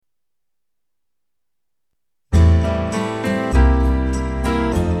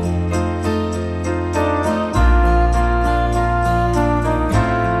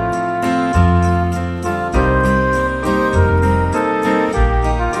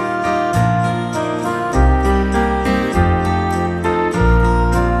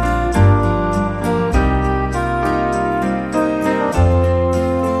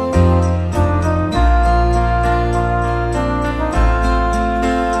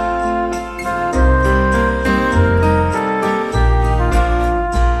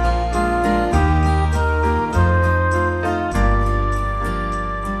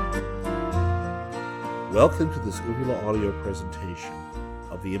Welcome to this Uvula audio presentation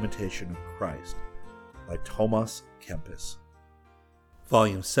of The Imitation of Christ by Thomas Kempis.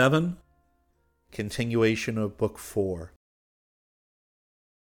 Volume 7, continuation of Book 4.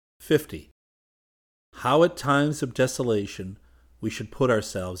 50. How at times of desolation we should put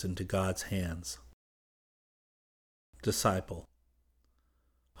ourselves into God's hands. Disciple.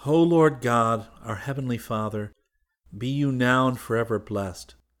 O Lord God, our Heavenly Father, be you now and forever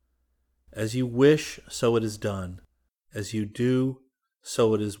blessed. As you wish, so it is done. As you do,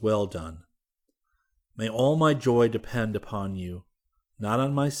 so it is well done. May all my joy depend upon you, not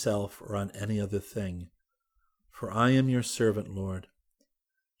on myself or on any other thing. For I am your servant, Lord.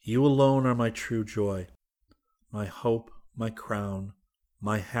 You alone are my true joy, my hope, my crown,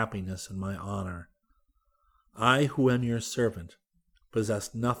 my happiness, and my honor. I, who am your servant,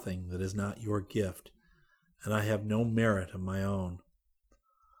 possess nothing that is not your gift, and I have no merit of my own.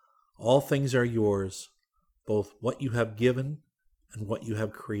 All things are yours, both what you have given and what you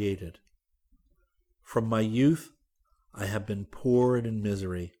have created. From my youth I have been poor and in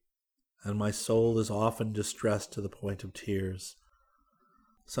misery, and my soul is often distressed to the point of tears.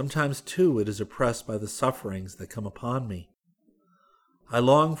 Sometimes, too, it is oppressed by the sufferings that come upon me. I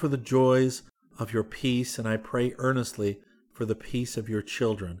long for the joys of your peace, and I pray earnestly for the peace of your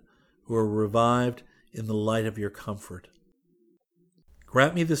children, who are revived in the light of your comfort.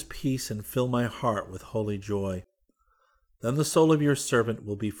 Grant me this peace and fill my heart with holy joy. Then the soul of your servant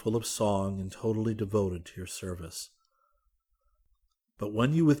will be full of song and totally devoted to your service. But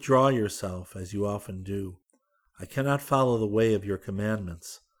when you withdraw yourself, as you often do, I cannot follow the way of your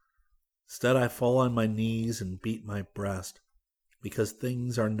commandments. Instead, I fall on my knees and beat my breast, because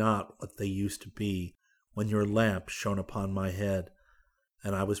things are not what they used to be when your lamp shone upon my head,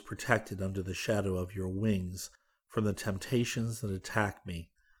 and I was protected under the shadow of your wings from the temptations that attack me.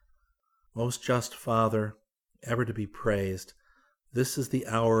 Most just Father, ever to be praised, this is the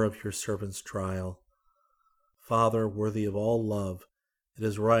hour of your servant's trial. Father, worthy of all love, it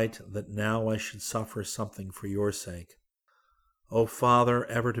is right that now I should suffer something for your sake. O Father,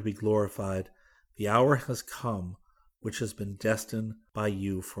 ever to be glorified, the hour has come which has been destined by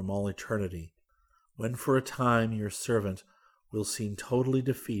you from all eternity, when for a time your servant will seem totally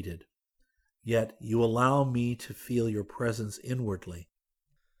defeated. Yet you allow me to feel your presence inwardly.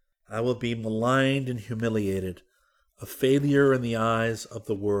 I will be maligned and humiliated, a failure in the eyes of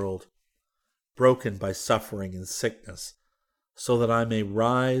the world, broken by suffering and sickness, so that I may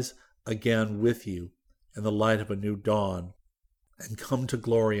rise again with you in the light of a new dawn and come to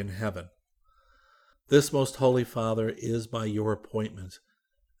glory in heaven. This, most holy Father, is by your appointment,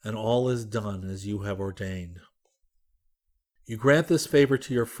 and all is done as you have ordained. You grant this favor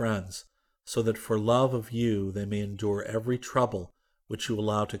to your friends, so that for love of you they may endure every trouble which you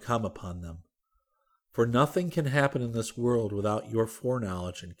allow to come upon them. For nothing can happen in this world without your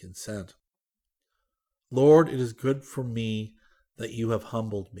foreknowledge and consent. Lord, it is good for me that you have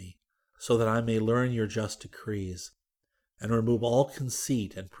humbled me, so that I may learn your just decrees, and remove all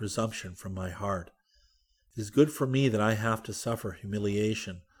conceit and presumption from my heart. It is good for me that I have to suffer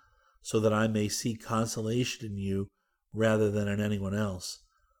humiliation, so that I may seek consolation in you rather than in anyone else.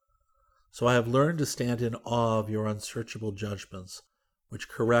 So I have learned to stand in awe of your unsearchable judgments, which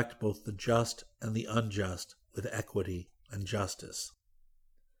correct both the just and the unjust with equity and justice.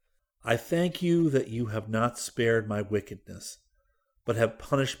 I thank you that you have not spared my wickedness, but have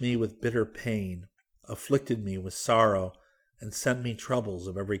punished me with bitter pain, afflicted me with sorrow, and sent me troubles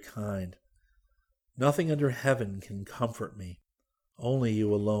of every kind. Nothing under heaven can comfort me, only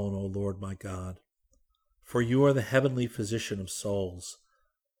you alone, O Lord my God. For you are the heavenly physician of souls.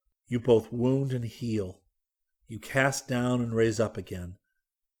 You both wound and heal. You cast down and raise up again.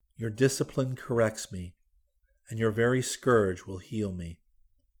 Your discipline corrects me, and your very scourge will heal me.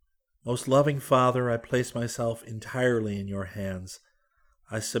 Most loving Father, I place myself entirely in your hands.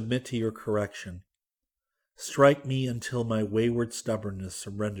 I submit to your correction. Strike me until my wayward stubbornness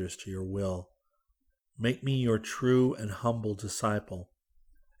surrenders to your will. Make me your true and humble disciple,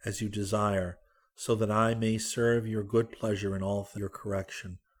 as you desire, so that I may serve your good pleasure in all your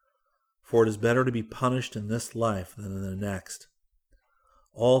correction. For it is better to be punished in this life than in the next.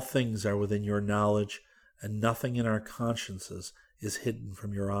 All things are within your knowledge, and nothing in our consciences is hidden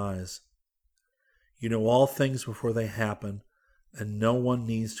from your eyes. You know all things before they happen, and no one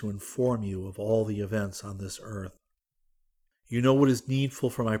needs to inform you of all the events on this earth. You know what is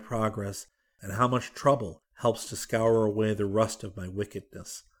needful for my progress, and how much trouble helps to scour away the rust of my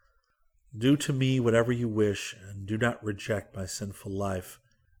wickedness. Do to me whatever you wish, and do not reject my sinful life,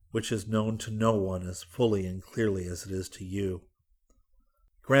 which is known to no one as fully and clearly as it is to you.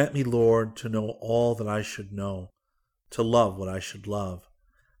 Grant me, Lord, to know all that I should know, to love what I should love,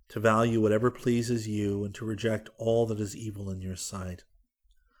 to value whatever pleases you, and to reject all that is evil in your sight.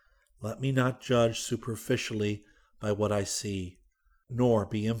 Let me not judge superficially by what I see, nor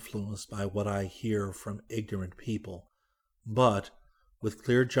be influenced by what I hear from ignorant people, but, with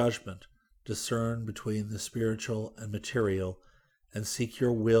clear judgment, discern between the spiritual and material, and seek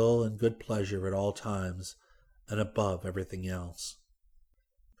your will and good pleasure at all times, and above everything else.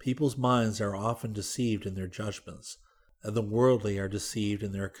 People's minds are often deceived in their judgments, and the worldly are deceived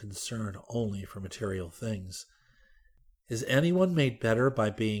in their concern only for material things. Is anyone made better by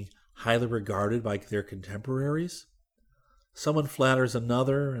being highly regarded by their contemporaries? Someone flatters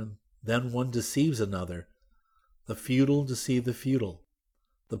another, and then one deceives another. The futile deceive the futile.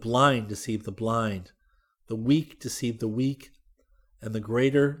 The blind deceive the blind. The weak deceive the weak. And the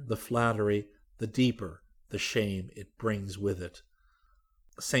greater the flattery, the deeper the shame it brings with it.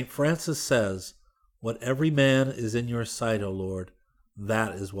 St. Francis says, "What every man is in your sight, O Lord,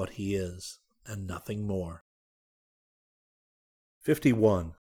 that is what he is, and nothing more."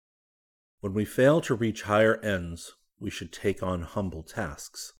 51. When we fail to reach higher ends, we should take on humble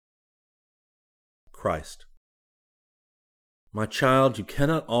tasks. Christ. My child, you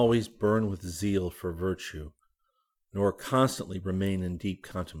cannot always burn with zeal for virtue, nor constantly remain in deep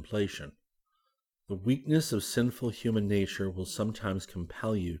contemplation. The weakness of sinful human nature will sometimes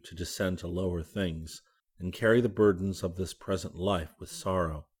compel you to descend to lower things, and carry the burdens of this present life with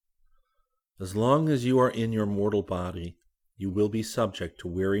sorrow. As long as you are in your mortal body, you will be subject to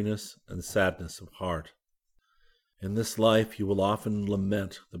weariness and sadness of heart. In this life you will often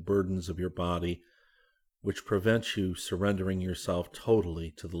lament the burdens of your body, which prevent you surrendering yourself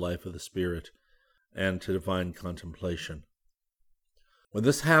totally to the life of the Spirit and to divine contemplation. When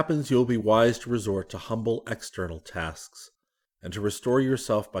this happens, you will be wise to resort to humble external tasks, and to restore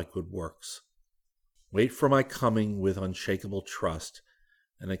yourself by good works. Wait for my coming with unshakable trust,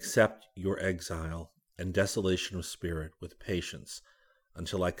 and accept your exile and desolation of spirit with patience,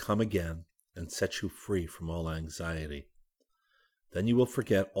 until I come again and set you free from all anxiety. Then you will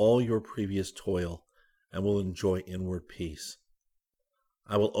forget all your previous toil, and will enjoy inward peace.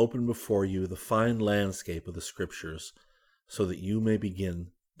 I will open before you the fine landscape of the Scriptures, so that you may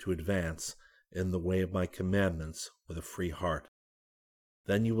begin to advance in the way of my commandments with a free heart.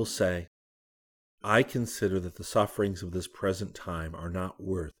 Then you will say, I consider that the sufferings of this present time are not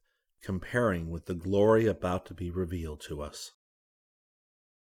worth comparing with the glory about to be revealed to us.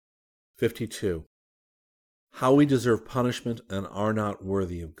 52. How we deserve punishment and are not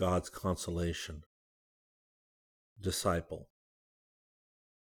worthy of God's consolation. Disciple.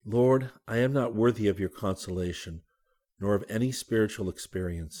 Lord, I am not worthy of your consolation, nor of any spiritual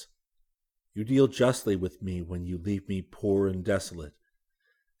experience. You deal justly with me when you leave me poor and desolate.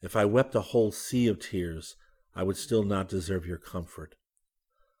 If I wept a whole sea of tears, I would still not deserve your comfort.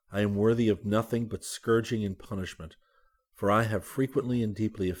 I am worthy of nothing but scourging and punishment, for I have frequently and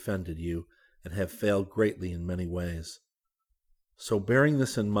deeply offended you, and have failed greatly in many ways. So bearing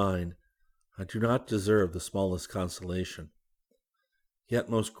this in mind, I do not deserve the smallest consolation. Yet,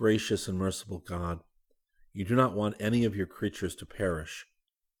 most gracious and merciful God, you do not want any of your creatures to perish.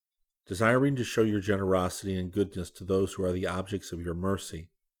 Desiring to show your generosity and goodness to those who are the objects of your mercy,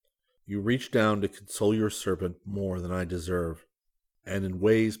 you reach down to console your servant more than I deserve, and in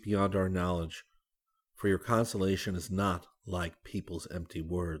ways beyond our knowledge, for your consolation is not like people's empty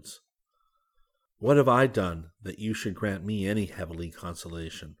words. What have I done that you should grant me any heavenly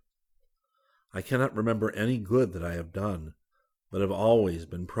consolation? I cannot remember any good that I have done, but have always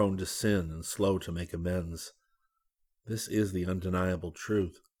been prone to sin and slow to make amends. This is the undeniable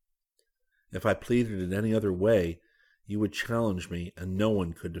truth. If I pleaded in any other way, you would challenge me, and no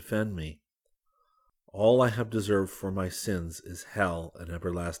one could defend me. All I have deserved for my sins is hell and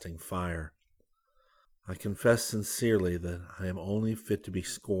everlasting fire. I confess sincerely that I am only fit to be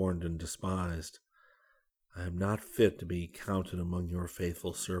scorned and despised. I am not fit to be counted among your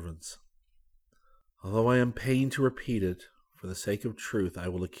faithful servants. Although I am pained to repeat it, for the sake of truth I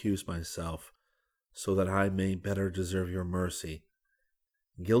will accuse myself, so that I may better deserve your mercy.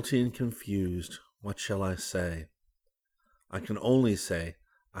 Guilty and confused, what shall I say? I can only say,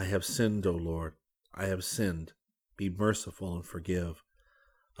 I have sinned, O Lord, I have sinned. Be merciful and forgive.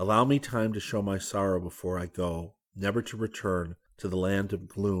 Allow me time to show my sorrow before I go, never to return to the land of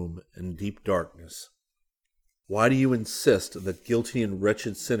gloom and deep darkness. Why do you insist that guilty and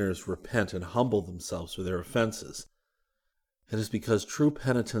wretched sinners repent and humble themselves for their offenses? It is because true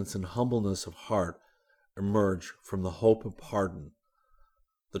penitence and humbleness of heart emerge from the hope of pardon.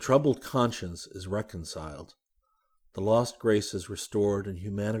 The troubled conscience is reconciled. the lost grace is restored, and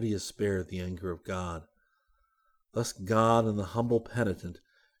humanity is spared the anger of God. Thus God and the humble penitent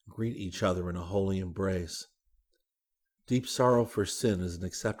greet each other in a holy embrace. Deep sorrow for sin is an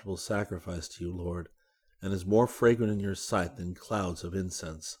acceptable sacrifice to you, Lord, and is more fragrant in your sight than clouds of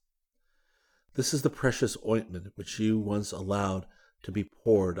incense. This is the precious ointment which you once allowed to be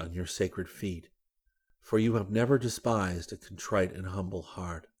poured on your sacred feet, for you have never despised a contrite and humble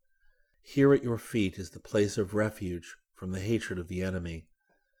heart. Here at your feet is the place of refuge from the hatred of the enemy.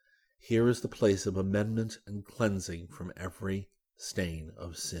 Here is the place of amendment and cleansing from every stain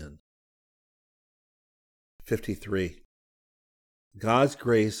of sin. 53. God's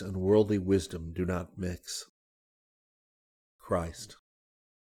grace and worldly wisdom do not mix. Christ.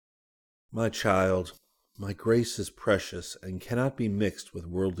 My child, my grace is precious and cannot be mixed with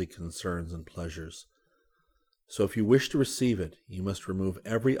worldly concerns and pleasures. So if you wish to receive it, you must remove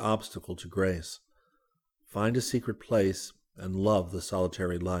every obstacle to grace. Find a secret place and love the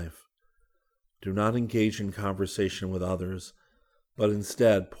solitary life. Do not engage in conversation with others, but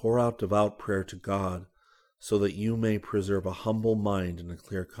instead pour out devout prayer to God, so that you may preserve a humble mind and a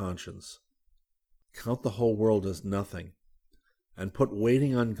clear conscience. Count the whole world as nothing, and put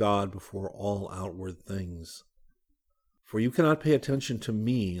waiting on God before all outward things. For you cannot pay attention to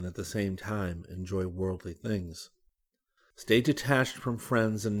me and at the same time enjoy worldly things. Stay detached from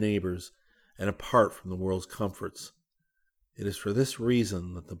friends and neighbors and apart from the world's comforts. It is for this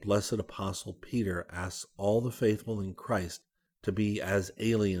reason that the blessed Apostle Peter asks all the faithful in Christ to be as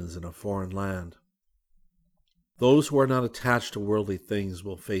aliens in a foreign land. Those who are not attached to worldly things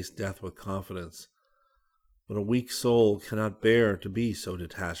will face death with confidence, but a weak soul cannot bear to be so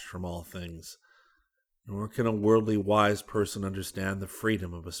detached from all things, nor can a worldly wise person understand the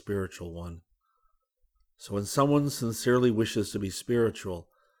freedom of a spiritual one. So when someone sincerely wishes to be spiritual,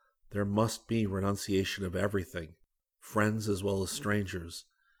 there must be renunciation of everything, friends as well as strangers,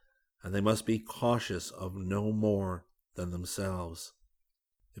 and they must be cautious of no more than themselves.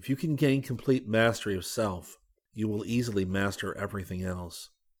 If you can gain complete mastery of self, you will easily master everything else.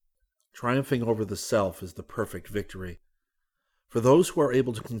 Triumphing over the self is the perfect victory. For those who are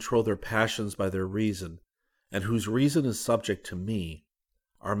able to control their passions by their reason, and whose reason is subject to me,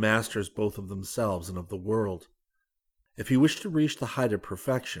 are masters both of themselves and of the world. If you wish to reach the height of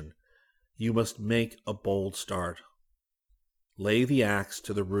perfection, you must make a bold start. Lay the axe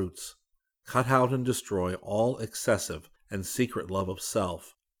to the roots. Cut out and destroy all excessive and secret love of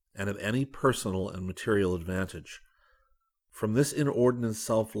self, and of any personal and material advantage. From this inordinate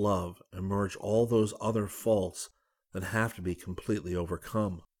self-love emerge all those other faults that have to be completely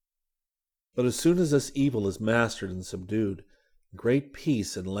overcome. But as soon as this evil is mastered and subdued, great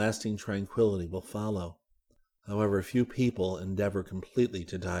peace and lasting tranquility will follow. However, few people endeavor completely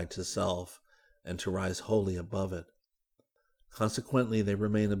to die to self and to rise wholly above it. Consequently, they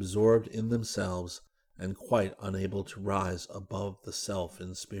remain absorbed in themselves and quite unable to rise above the self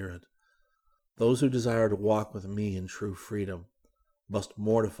in spirit. Those who desire to walk with me in true freedom must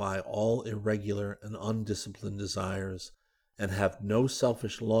mortify all irregular and undisciplined desires and have no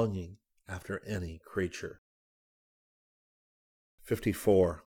selfish longing after any creature.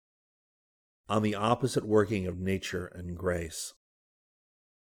 54. On the opposite working of nature and grace.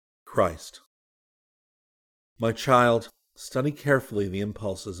 Christ. My child, study carefully the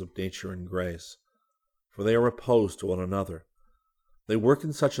impulses of nature and grace, for they are opposed to one another. They work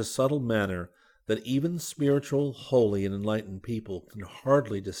in such a subtle manner that even spiritual, holy, and enlightened people can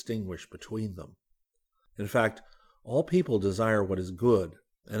hardly distinguish between them. In fact, all people desire what is good,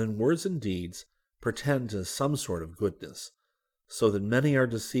 and in words and deeds pretend to some sort of goodness, so that many are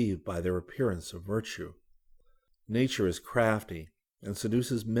deceived by their appearance of virtue. Nature is crafty and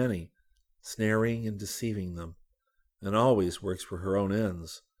seduces many, snaring and deceiving them, and always works for her own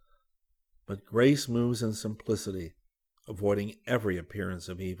ends. But grace moves in simplicity, avoiding every appearance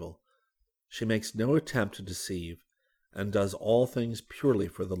of evil. She makes no attempt to deceive, and does all things purely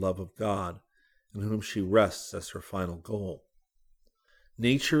for the love of God, in whom she rests as her final goal.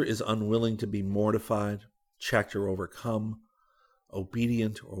 Nature is unwilling to be mortified, checked, or overcome,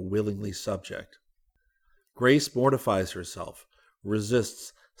 obedient or willingly subject. Grace mortifies herself,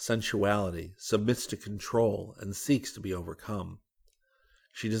 resists sensuality, submits to control, and seeks to be overcome.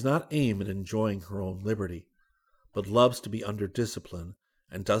 She does not aim at enjoying her own liberty, but loves to be under discipline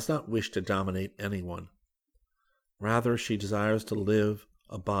and does not wish to dominate anyone. Rather, she desires to live,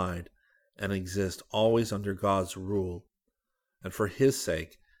 abide, and exist always under God's rule, and for His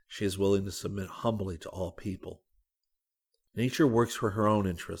sake she is willing to submit humbly to all people. Nature works for her own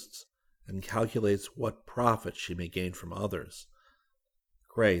interests and calculates what profit she may gain from others.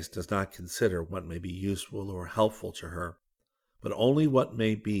 Grace does not consider what may be useful or helpful to her, but only what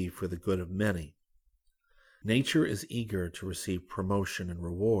may be for the good of many. Nature is eager to receive promotion and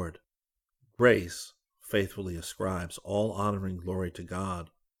reward. Grace faithfully ascribes all honor and glory to God.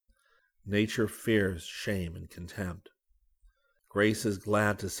 Nature fears shame and contempt. Grace is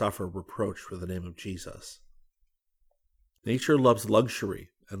glad to suffer reproach for the name of Jesus. Nature loves luxury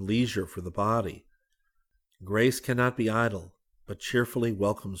and leisure for the body. Grace cannot be idle, but cheerfully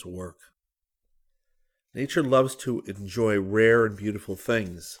welcomes work. Nature loves to enjoy rare and beautiful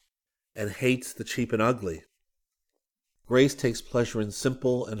things, and hates the cheap and ugly. Grace takes pleasure in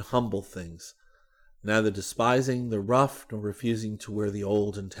simple and humble things, neither despising the rough nor refusing to wear the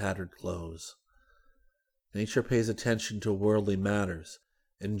old and tattered clothes. Nature pays attention to worldly matters,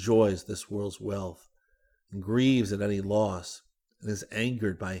 enjoys this world's wealth, and grieves at any loss, and is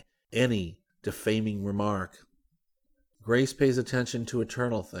angered by any defaming remark. Grace pays attention to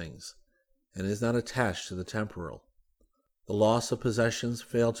eternal things, and is not attached to the temporal. The loss of possessions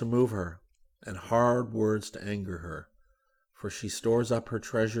fail to move her, and hard words to anger her, for she stores up her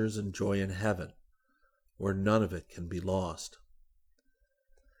treasures and joy in heaven, where none of it can be lost.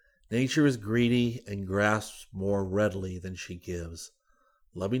 Nature is greedy and grasps more readily than she gives,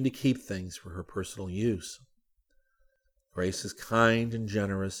 loving to keep things for her personal use. Grace is kind and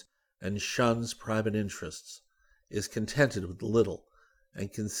generous and shuns private interests, is contented with little,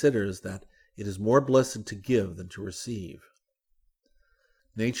 and considers that it is more blessed to give than to receive.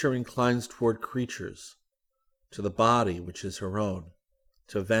 Nature inclines toward creatures, to the body which is her own,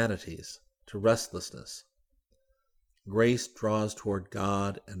 to vanities, to restlessness. Grace draws toward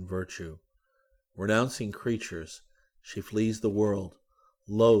God and virtue. Renouncing creatures, she flees the world,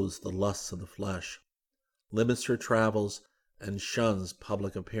 loathes the lusts of the flesh, limits her travels, and shuns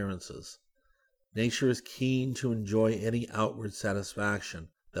public appearances. Nature is keen to enjoy any outward satisfaction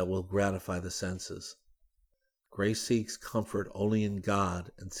that will gratify the senses. Grace seeks comfort only in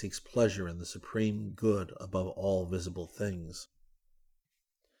God and seeks pleasure in the supreme good above all visible things.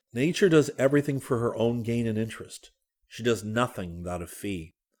 Nature does everything for her own gain and interest. She does nothing without a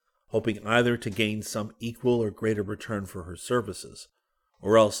fee, hoping either to gain some equal or greater return for her services,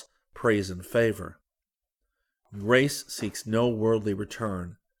 or else praise and favor. Grace seeks no worldly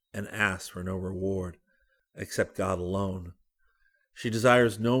return and asks for no reward, except God alone. She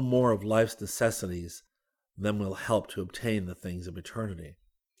desires no more of life's necessities than will help to obtain the things of eternity.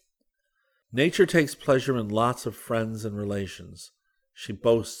 Nature takes pleasure in lots of friends and relations. She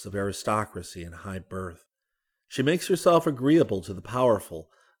boasts of aristocracy and high birth. She makes herself agreeable to the powerful,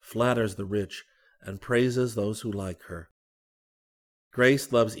 flatters the rich, and praises those who like her.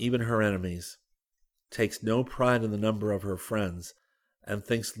 Grace loves even her enemies, takes no pride in the number of her friends, and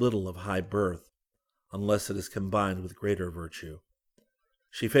thinks little of high birth, unless it is combined with greater virtue.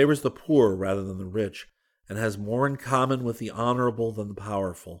 She favors the poor rather than the rich, and has more in common with the honorable than the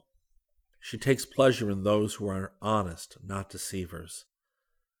powerful. She takes pleasure in those who are honest, not deceivers.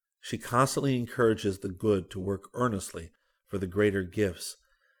 She constantly encourages the good to work earnestly for the greater gifts,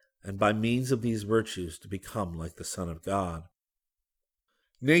 and by means of these virtues to become like the Son of God.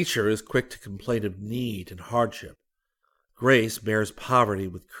 Nature is quick to complain of need and hardship. Grace bears poverty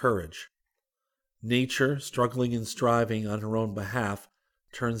with courage. Nature, struggling and striving on her own behalf,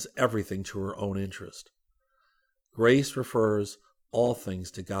 turns everything to her own interest. Grace refers all things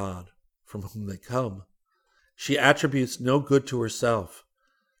to God, from whom they come. She attributes no good to herself.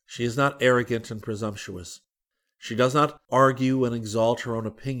 She is not arrogant and presumptuous. She does not argue and exalt her own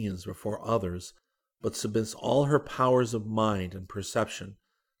opinions before others, but submits all her powers of mind and perception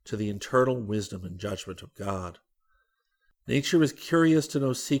to the internal wisdom and judgment of God. Nature is curious to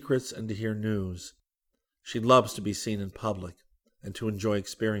know secrets and to hear news. She loves to be seen in public and to enjoy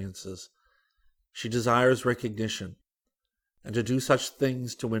experiences. She desires recognition and to do such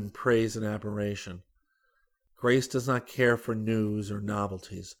things to win praise and admiration. Grace does not care for news or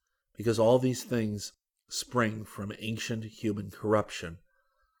novelties, because all these things spring from ancient human corruption,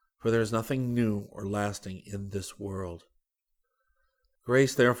 for there is nothing new or lasting in this world.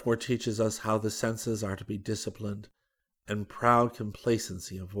 Grace therefore teaches us how the senses are to be disciplined and proud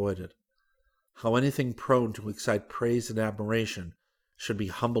complacency avoided, how anything prone to excite praise and admiration should be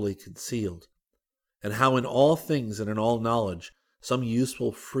humbly concealed, and how in all things and in all knowledge some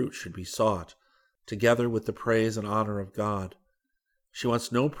useful fruit should be sought, together with the praise and honor of God. She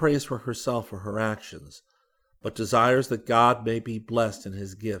wants no praise for herself or her actions, but desires that God may be blessed in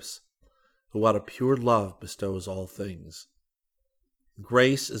his gifts, who out of pure love bestows all things.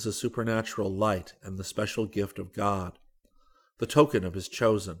 Grace is a supernatural light and the special gift of God, the token of his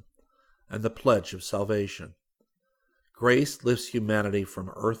chosen, and the pledge of salvation. Grace lifts humanity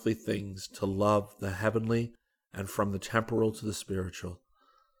from earthly things to love the heavenly and from the temporal to the spiritual.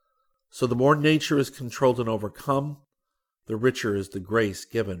 So the more nature is controlled and overcome, the richer is the grace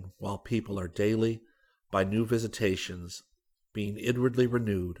given while people are daily, by new visitations, being inwardly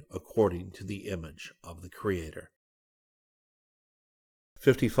renewed according to the image of the Creator.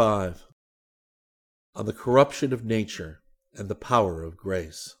 55. On the corruption of nature and the power of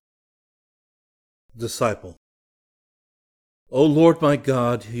grace. Disciple. O Lord my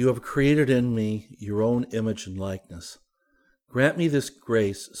God, you have created in me your own image and likeness. Grant me this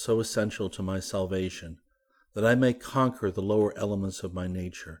grace so essential to my salvation, that I may conquer the lower elements of my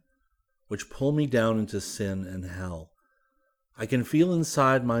nature, which pull me down into sin and hell. I can feel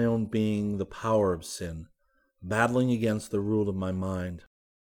inside my own being the power of sin, battling against the rule of my mind,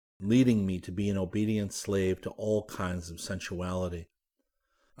 leading me to be an obedient slave to all kinds of sensuality.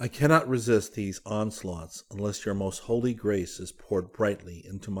 I cannot resist these onslaughts unless your most holy grace is poured brightly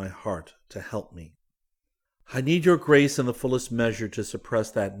into my heart to help me. I need your grace in the fullest measure to suppress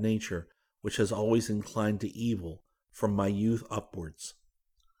that nature which has always inclined to evil from my youth upwards.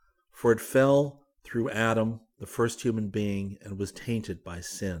 For it fell through Adam, the first human being, and was tainted by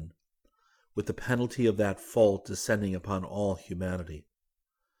sin, with the penalty of that fault descending upon all humanity.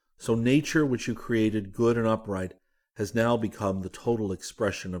 So nature, which you created good and upright, has now become the total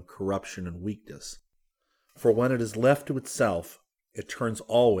expression of corruption and weakness. For when it is left to itself, it turns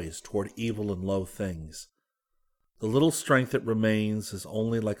always toward evil and low things. The little strength that remains is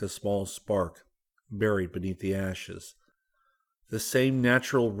only like a small spark buried beneath the ashes. The same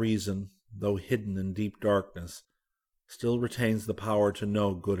natural reason, though hidden in deep darkness, still retains the power to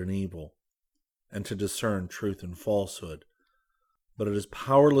know good and evil, and to discern truth and falsehood. But it is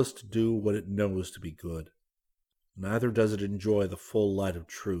powerless to do what it knows to be good. Neither does it enjoy the full light of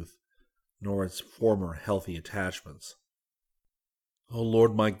truth, nor its former healthy attachments. O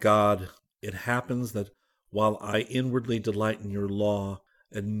Lord my God, it happens that while I inwardly delight in your law,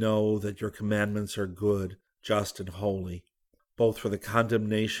 and know that your commandments are good, just, and holy, both for the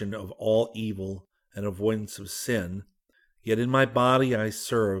condemnation of all evil and avoidance of sin, yet in my body I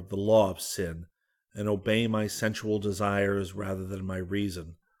serve the law of sin, and obey my sensual desires rather than my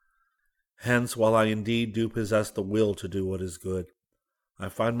reason. Hence, while I indeed do possess the will to do what is good, I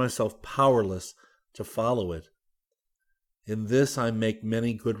find myself powerless to follow it. In this I make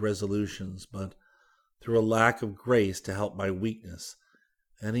many good resolutions, but through a lack of grace to help my weakness,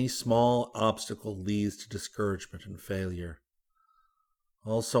 any small obstacle leads to discouragement and failure.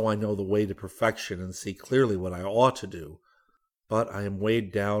 Also, I know the way to perfection and see clearly what I ought to do, but I am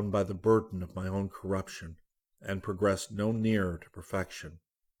weighed down by the burden of my own corruption, and progress no nearer to perfection.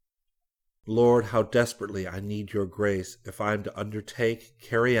 Lord, how desperately I need your grace if I am to undertake,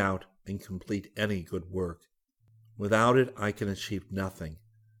 carry out, and complete any good work. Without it, I can achieve nothing.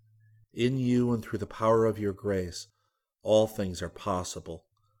 In you and through the power of your grace, all things are possible.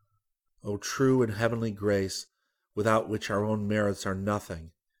 O true and heavenly grace, without which our own merits are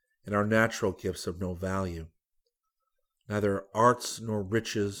nothing, and our natural gifts of no value. Neither arts nor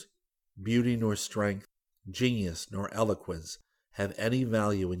riches, beauty nor strength, genius nor eloquence have any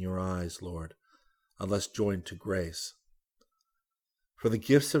value in your eyes, Lord, unless joined to grace. For the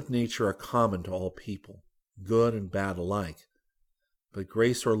gifts of nature are common to all people, good and bad alike, but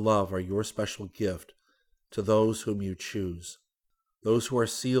grace or love are your special gift to those whom you choose. Those who are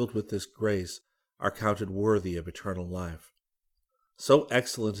sealed with this grace are counted worthy of eternal life. So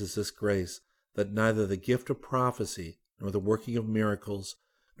excellent is this grace that neither the gift of prophecy, nor the working of miracles,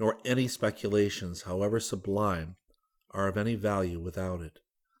 nor any speculations, however sublime, are of any value without it.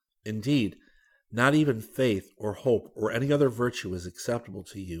 Indeed, not even faith or hope or any other virtue is acceptable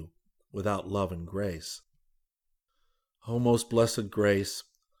to you without love and grace. O most blessed grace,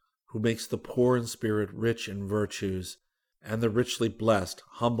 who makes the poor in spirit rich in virtues, and the richly blessed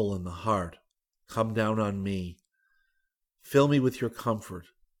humble in the heart, come down on me. Fill me with your comfort,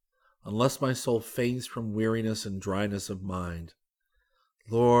 unless my soul faints from weariness and dryness of mind.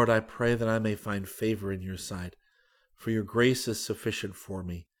 Lord, I pray that I may find favor in your sight, for your grace is sufficient for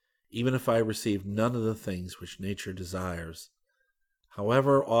me, even if I receive none of the things which nature desires.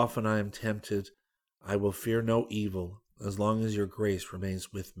 However often I am tempted, I will fear no evil, as long as your grace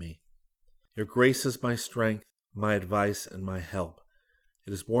remains with me. Your grace is my strength, my advice, and my help.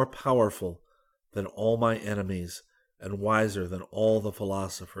 It is more powerful than all my enemies, and wiser than all the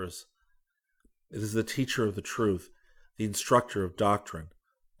philosophers. It is the teacher of the truth, the instructor of doctrine,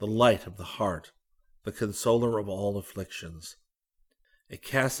 the light of the heart, the consoler of all afflictions. It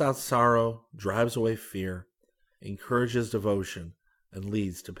casts out sorrow, drives away fear, encourages devotion, and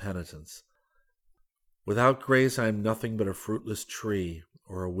leads to penitence. Without grace I am nothing but a fruitless tree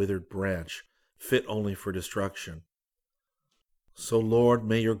or a withered branch, fit only for destruction. So, Lord,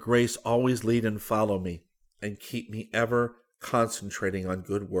 may your grace always lead and follow me, and keep me ever concentrating on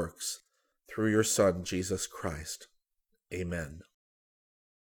good works, through your Son, Jesus Christ. Amen.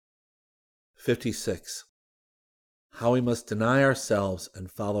 56. How we must deny ourselves and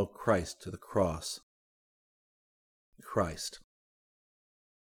follow Christ to the cross. Christ.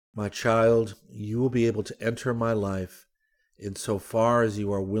 My child, you will be able to enter my life in so far as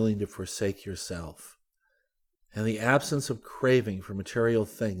you are willing to forsake yourself. And the absence of craving for material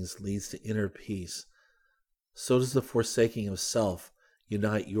things leads to inner peace. So does the forsaking of self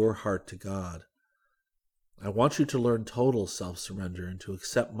unite your heart to God. I want you to learn total self-surrender and to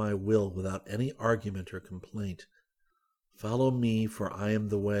accept my will without any argument or complaint. Follow me, for I am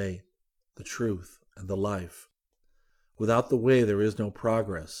the way, the truth, and the life. Without the way there is no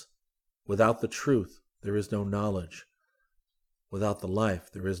progress. Without the truth there is no knowledge. Without the life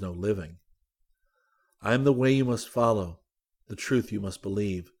there is no living. I am the way you must follow, the truth you must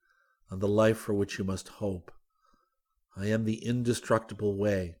believe, and the life for which you must hope. I am the indestructible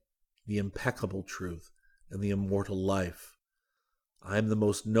way, the impeccable truth, and the immortal life. I am the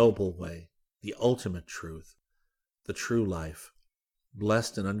most noble way, the ultimate truth, the true life,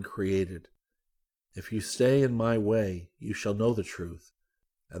 blessed and uncreated. If you stay in my way, you shall know the truth,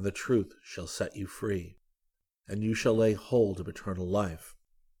 and the truth shall set you free, and you shall lay hold of eternal life.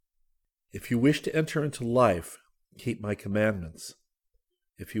 If you wish to enter into life, keep my commandments.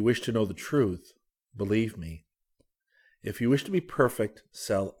 If you wish to know the truth, believe me. If you wish to be perfect,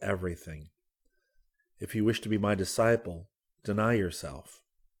 sell everything. If you wish to be my disciple, deny yourself.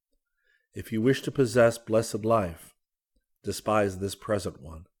 If you wish to possess blessed life, despise this present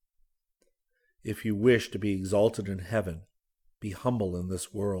one. If you wish to be exalted in heaven, be humble in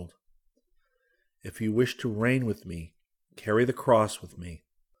this world. If you wish to reign with me, carry the cross with me.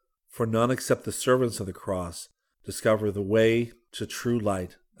 For none except the servants of the cross discover the way to true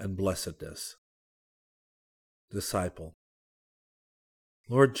light and blessedness. Disciple.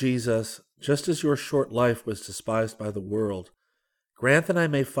 Lord Jesus, just as your short life was despised by the world, grant that I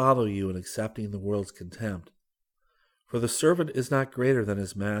may follow you in accepting the world's contempt. For the servant is not greater than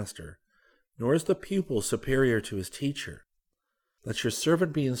his master, nor is the pupil superior to his teacher. Let your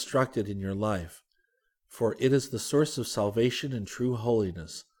servant be instructed in your life, for it is the source of salvation and true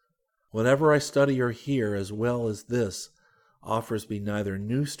holiness. Whatever I study or hear, as well as this, offers me neither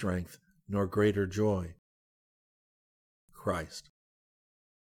new strength nor greater joy. Christ.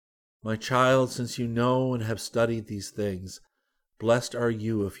 My child, since you know and have studied these things, blessed are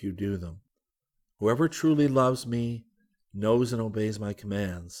you if you do them. Whoever truly loves me knows and obeys my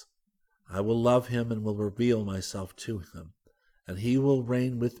commands. I will love him and will reveal myself to him, and he will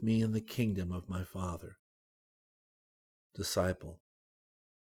reign with me in the kingdom of my Father. Disciple.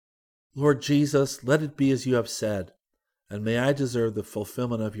 Lord Jesus, let it be as you have said, and may I deserve the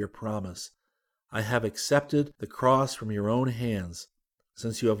fulfillment of your promise. I have accepted the cross from your own hands,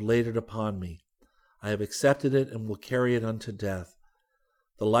 since you have laid it upon me. I have accepted it and will carry it unto death.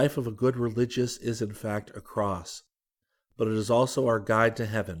 The life of a good religious is in fact a cross, but it is also our guide to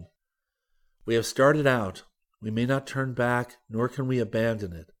heaven. We have started out. We may not turn back, nor can we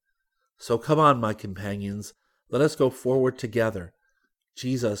abandon it. So come on, my companions, let us go forward together.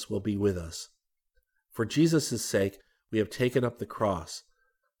 Jesus will be with us. For Jesus' sake, we have taken up the cross.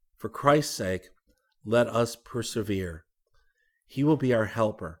 For Christ's sake, let us persevere. He will be our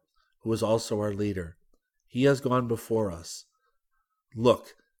helper, who is also our leader. He has gone before us.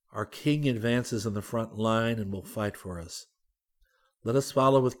 Look, our King advances in the front line and will fight for us. Let us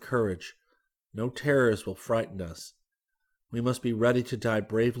follow with courage. No terrors will frighten us. We must be ready to die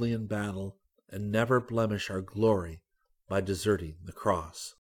bravely in battle and never blemish our glory by deserting the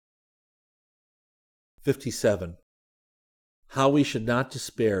cross. 57. How we should not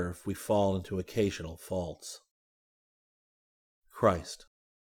despair if we fall into occasional faults. Christ.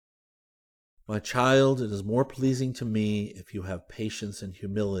 My child, it is more pleasing to me if you have patience and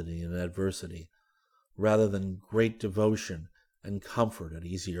humility in adversity, rather than great devotion and comfort at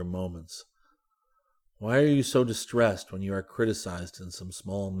easier moments. Why are you so distressed when you are criticized in some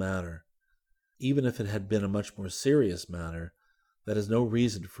small matter? Even if it had been a much more serious matter, that is no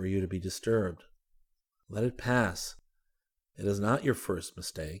reason for you to be disturbed. Let it pass. It is not your first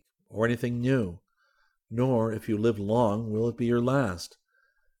mistake, or anything new, nor, if you live long, will it be your last.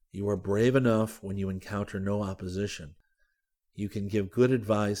 You are brave enough when you encounter no opposition. You can give good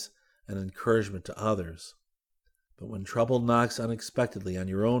advice and encouragement to others. But when trouble knocks unexpectedly on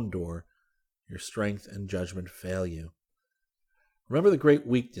your own door, your strength and judgment fail you. Remember the great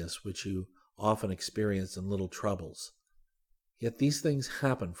weakness which you often experience in little troubles. Yet these things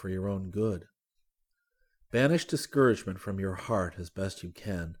happen for your own good. Banish discouragement from your heart as best you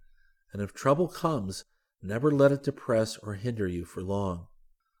can, and if trouble comes, never let it depress or hinder you for long.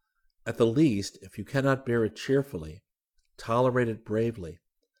 At the least, if you cannot bear it cheerfully, tolerate it bravely.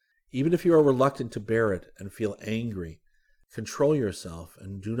 Even if you are reluctant to bear it and feel angry, control yourself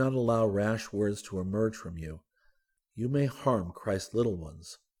and do not allow rash words to emerge from you. You may harm Christ's little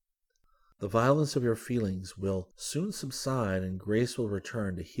ones. The violence of your feelings will soon subside, and grace will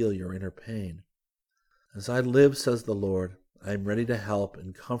return to heal your inner pain. As I live, says the Lord, I am ready to help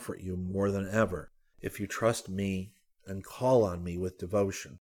and comfort you more than ever, if you trust me and call on me with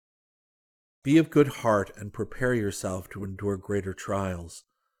devotion. Be of good heart and prepare yourself to endure greater trials.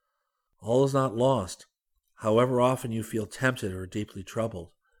 All is not lost, however often you feel tempted or deeply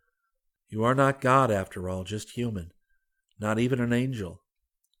troubled. You are not God, after all, just human, not even an angel.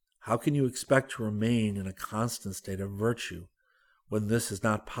 How can you expect to remain in a constant state of virtue when this is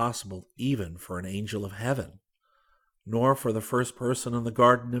not possible even for an angel of heaven, nor for the first person in the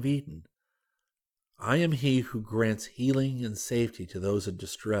Garden of Eden? I am he who grants healing and safety to those in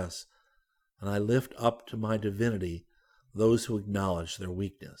distress, and I lift up to my divinity those who acknowledge their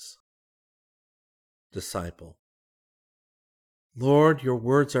weakness. Disciple. Lord, your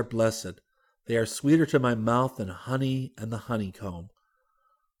words are blessed. They are sweeter to my mouth than honey and the honeycomb.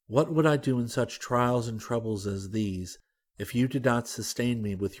 What would I do in such trials and troubles as these if you did not sustain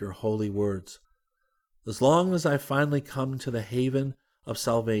me with your holy words? As long as I finally come to the haven of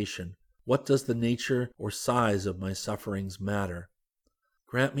salvation, what does the nature or size of my sufferings matter?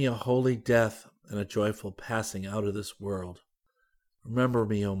 Grant me a holy death and a joyful passing out of this world. Remember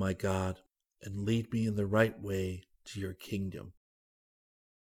me, O my God, and lead me in the right way to your kingdom.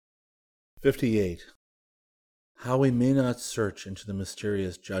 58. How we may not search into the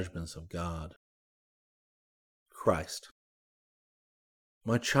mysterious judgments of God. Christ.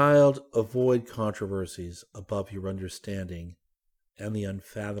 My child, avoid controversies above your understanding and the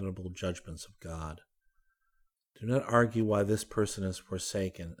unfathomable judgments of God. Do not argue why this person is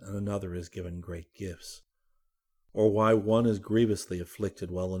forsaken and another is given great gifts, or why one is grievously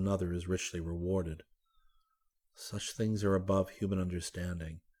afflicted while another is richly rewarded. Such things are above human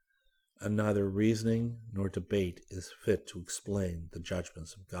understanding, and neither reasoning nor debate is fit to explain the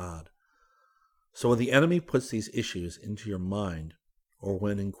judgments of God. So when the enemy puts these issues into your mind, or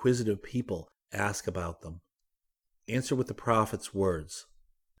when inquisitive people ask about them, answer with the prophet's words,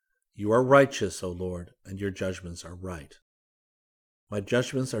 You are righteous, O Lord, and your judgments are right. My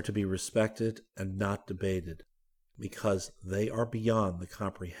judgments are to be respected and not debated, because they are beyond the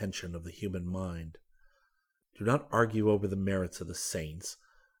comprehension of the human mind. Do not argue over the merits of the saints,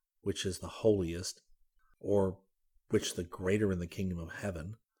 which is the holiest, or which the greater in the kingdom of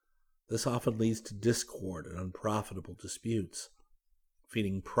heaven. This often leads to discord and unprofitable disputes,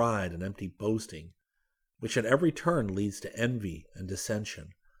 feeding pride and empty boasting, which at every turn leads to envy and dissension.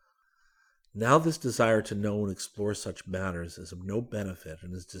 Now this desire to know and explore such matters is of no benefit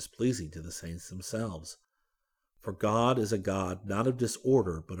and is displeasing to the saints themselves. For God is a God not of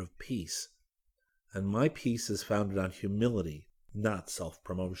disorder but of peace, and my peace is founded on humility, not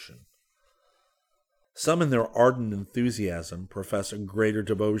self-promotion. Some in their ardent enthusiasm profess a greater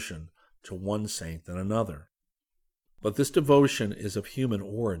devotion to one saint than another. But this devotion is of human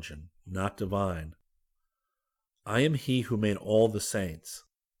origin, not divine. I am he who made all the saints.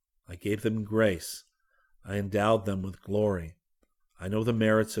 I gave them grace. I endowed them with glory. I know the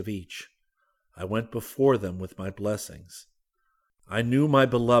merits of each. I went before them with my blessings. I knew my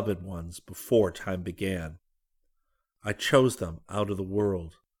beloved ones before time began. I chose them out of the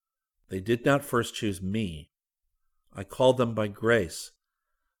world. They did not first choose me. I called them by grace.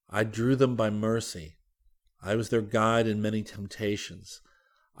 I drew them by mercy. I was their guide in many temptations.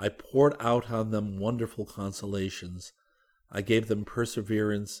 I poured out on them wonderful consolations. I gave them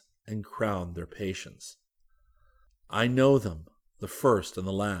perseverance and crowned their patience. I know them, the first and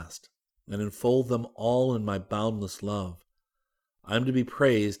the last, and enfold them all in my boundless love. I am to be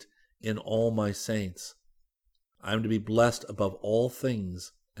praised in all my saints. I am to be blessed above all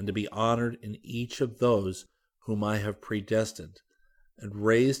things, and to be honored in each of those whom I have predestined, and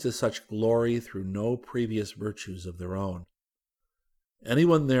raised to such glory through no previous virtues of their own.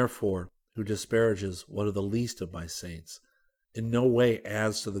 Anyone, therefore, who disparages one of the least of my saints, in no way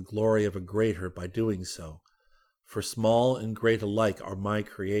adds to the glory of a greater by doing so, for small and great alike are my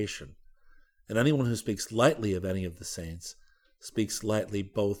creation, and anyone who speaks lightly of any of the saints speaks lightly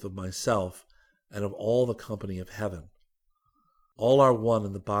both of myself and of all the company of heaven. All are one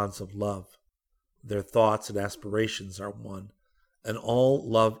in the bonds of love. Their thoughts and aspirations are one, and all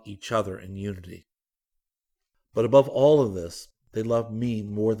love each other in unity. But above all of this, they love me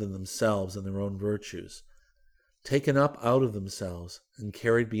more than themselves and their own virtues. Taken up out of themselves and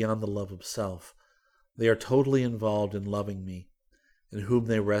carried beyond the love of self, they are totally involved in loving me, in whom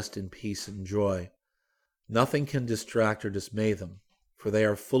they rest in peace and joy. Nothing can distract or dismay them, for they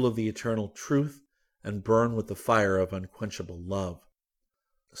are full of the eternal truth and burn with the fire of unquenchable love.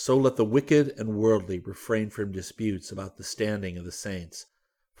 So let the wicked and worldly refrain from disputes about the standing of the saints,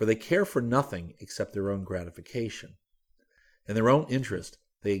 for they care for nothing except their own gratification. In their own interest,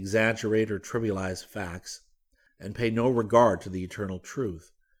 they exaggerate or trivialize facts and pay no regard to the eternal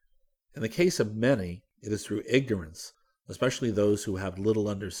truth. In the case of many, it is through ignorance, especially those who have little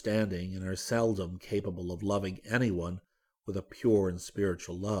understanding and are seldom capable of loving anyone with a pure and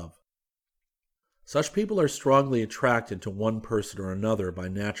spiritual love. Such people are strongly attracted to one person or another by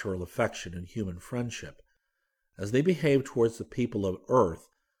natural affection and human friendship. As they behave towards the people of earth,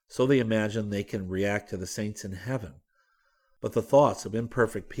 so they imagine they can react to the saints in heaven. But the thoughts of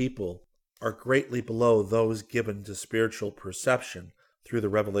imperfect people are greatly below those given to spiritual perception through the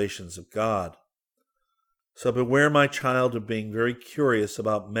revelations of God. So beware, my child, of being very curious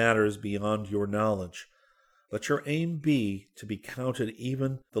about matters beyond your knowledge. Let your aim be to be counted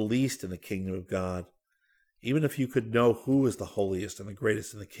even the least in the kingdom of God. Even if you could know who is the holiest and the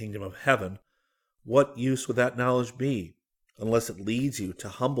greatest in the kingdom of heaven, what use would that knowledge be, unless it leads you to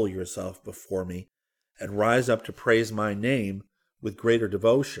humble yourself before me and rise up to praise my name with greater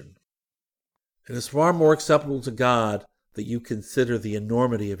devotion? It is far more acceptable to God that you consider the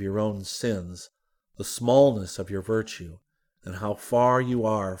enormity of your own sins, the smallness of your virtue, and how far you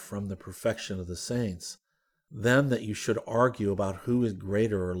are from the perfection of the saints, than that you should argue about who is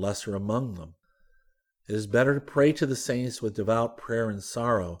greater or lesser among them. It is better to pray to the saints with devout prayer and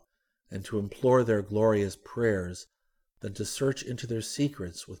sorrow, and to implore their glorious prayers, than to search into their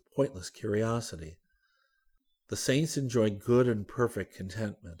secrets with pointless curiosity. The saints enjoy good and perfect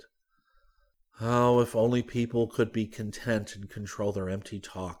contentment. Oh, if only people could be content and control their empty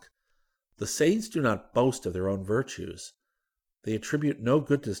talk. The saints do not boast of their own virtues. They attribute no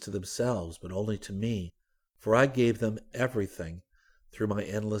goodness to themselves, but only to me, for I gave them everything through my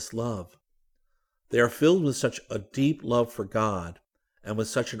endless love. They are filled with such a deep love for God, and with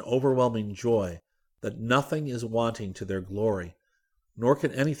such an overwhelming joy, that nothing is wanting to their glory, nor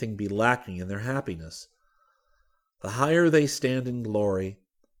can anything be lacking in their happiness. The higher they stand in glory,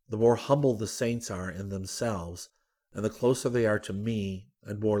 the more humble the saints are in themselves, and the closer they are to me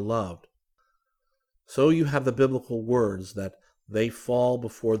and more loved. So you have the biblical words that they fall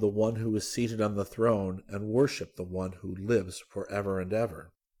before the one who is seated on the throne and worship the one who lives forever and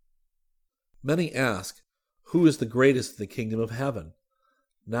ever. Many ask, who is the greatest in the kingdom of heaven,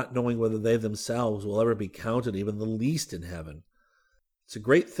 not knowing whether they themselves will ever be counted even the least in heaven. It's a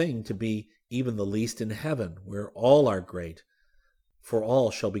great thing to be even the least in heaven, where all are great, for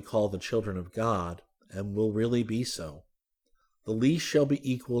all shall be called the children of God, and will really be so. The least shall be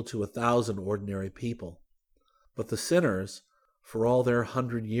equal to 1,000 ordinary people, but the sinners, for all their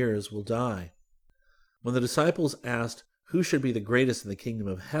 100 years, will die. When the disciples asked who should be the greatest in the kingdom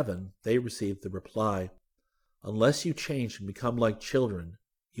of heaven, they received the reply, "Unless you change and become like children,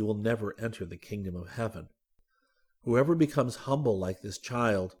 you will never enter the kingdom of heaven. Whoever becomes humble like this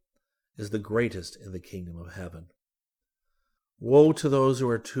child is the greatest in the kingdom of heaven." Woe to those who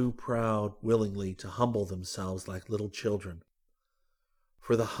are too proud willingly to humble themselves like little children,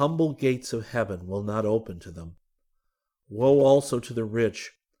 for the humble gates of heaven will not open to them. Woe also to the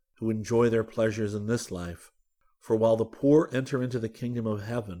rich who enjoy their pleasures in this life, for while the poor enter into the kingdom of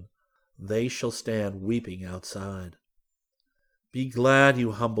heaven, they shall stand weeping outside. Be glad,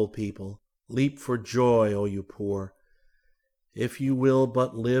 you humble people. Leap for joy, O you poor. If you will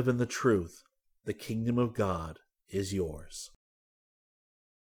but live in the truth, the kingdom of God is yours.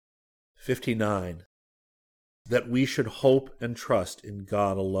 59. That we should hope and trust in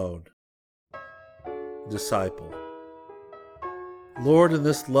God alone. Disciple. Lord, in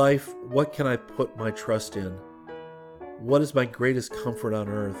this life, what can I put my trust in? What is my greatest comfort on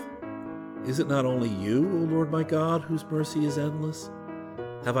earth? Is it not only you, O Lord my God, whose mercy is endless?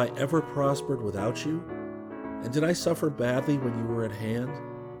 Have I ever prospered without you? And did I suffer badly when you were at hand?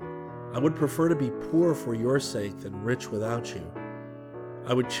 I would prefer to be poor for your sake than rich without you.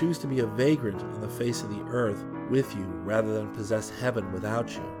 I would choose to be a vagrant on the face of the earth with you rather than possess heaven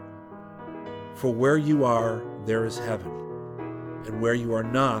without you. For where you are, there is heaven, and where you are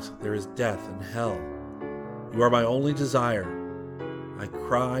not, there is death and hell. You are my only desire. I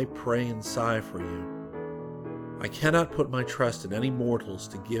cry, pray, and sigh for you. I cannot put my trust in any mortals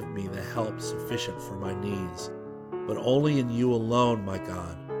to give me the help sufficient for my needs. but only in you alone, my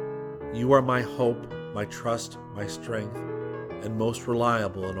God. You are my hope, my trust, my strength, and most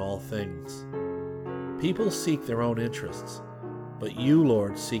reliable in all things. People seek their own interests, but you,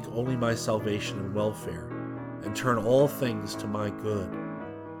 Lord, seek only my salvation and welfare, and turn all things to my good.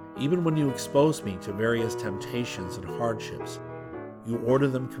 Even when you expose me to various temptations and hardships, you order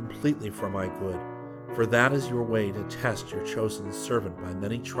them completely for my good, for that is your way to test your chosen servant by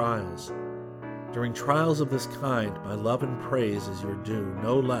many trials. During trials of this kind, my love and praise is your due,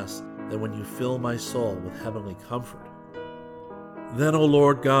 no less than when you fill my soul with heavenly comfort. Then, O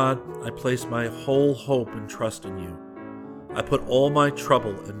Lord God, I place my whole hope and trust in you. I put all my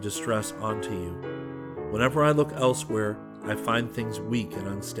trouble and distress onto you. Whenever I look elsewhere, I find things weak and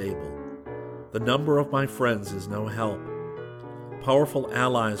unstable. The number of my friends is no help. Powerful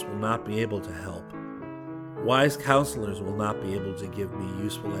allies will not be able to help. Wise counselors will not be able to give me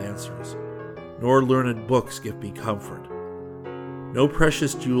useful answers, nor learned books give me comfort. No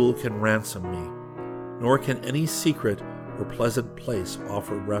precious jewel can ransom me, nor can any secret or pleasant place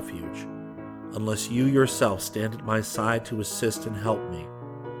offer refuge, unless you yourself stand at my side to assist and help me,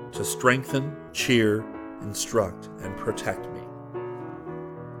 to strengthen, cheer, instruct, and protect me.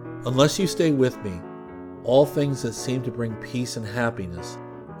 Unless you stay with me, all things that seem to bring peace and happiness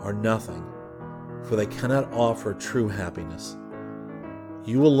are nothing, for they cannot offer true happiness.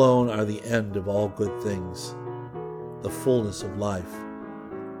 You alone are the end of all good things, the fullness of life,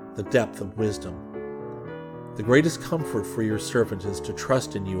 the depth of wisdom. The greatest comfort for your servant is to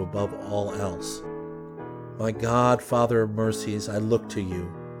trust in you above all else. My God, Father of mercies, I look to you,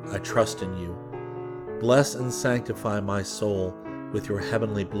 I trust in you. Bless and sanctify my soul with your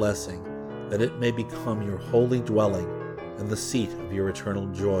heavenly blessing, that it may become your holy dwelling and the seat of your eternal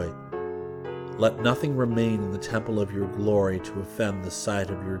joy. Let nothing remain in the temple of your glory to offend the sight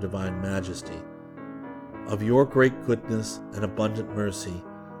of your divine majesty. Of your great goodness and abundant mercy,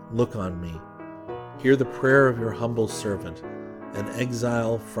 look on me. Hear the prayer of your humble servant, an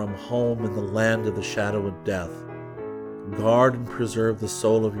exile from home in the land of the shadow of death. Guard and preserve the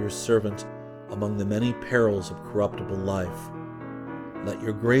soul of your servant among the many perils of corruptible life. Let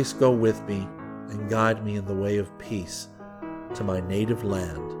your grace go with me and guide me in the way of peace to my native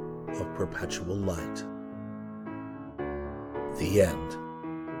land of perpetual light. The end.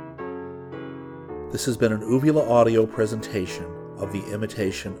 This has been an Uvula audio presentation of The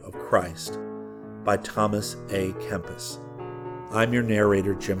Imitation of Christ by Thomas A. Kempis. I'm your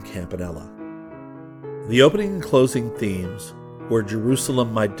narrator, Jim Campanella. The opening and closing themes were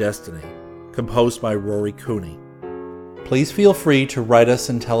Jerusalem, My Destiny, composed by Rory Cooney. Please feel free to write us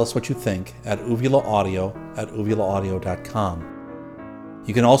and tell us what you think at uvulaaudio@uvulaaudio.com.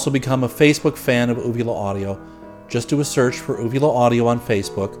 You can also become a Facebook fan of Uvula Audio. Just do a search for Uvula Audio on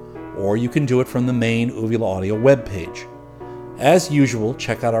Facebook, or you can do it from the main Uvula Audio webpage. As usual,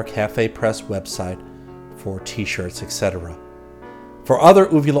 check out our Cafe Press website for t-shirts, etc. For other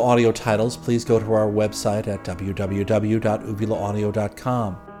Uvula Audio titles, please go to our website at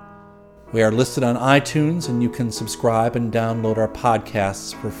www.uvulaaudio.com. We are listed on iTunes, and you can subscribe and download our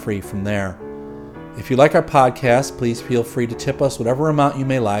podcasts for free from there. If you like our podcast, please feel free to tip us whatever amount you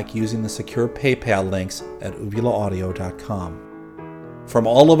may like using the secure PayPal links at uvulaaudio.com. From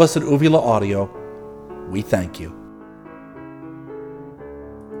all of us at Uvula Audio, we thank you.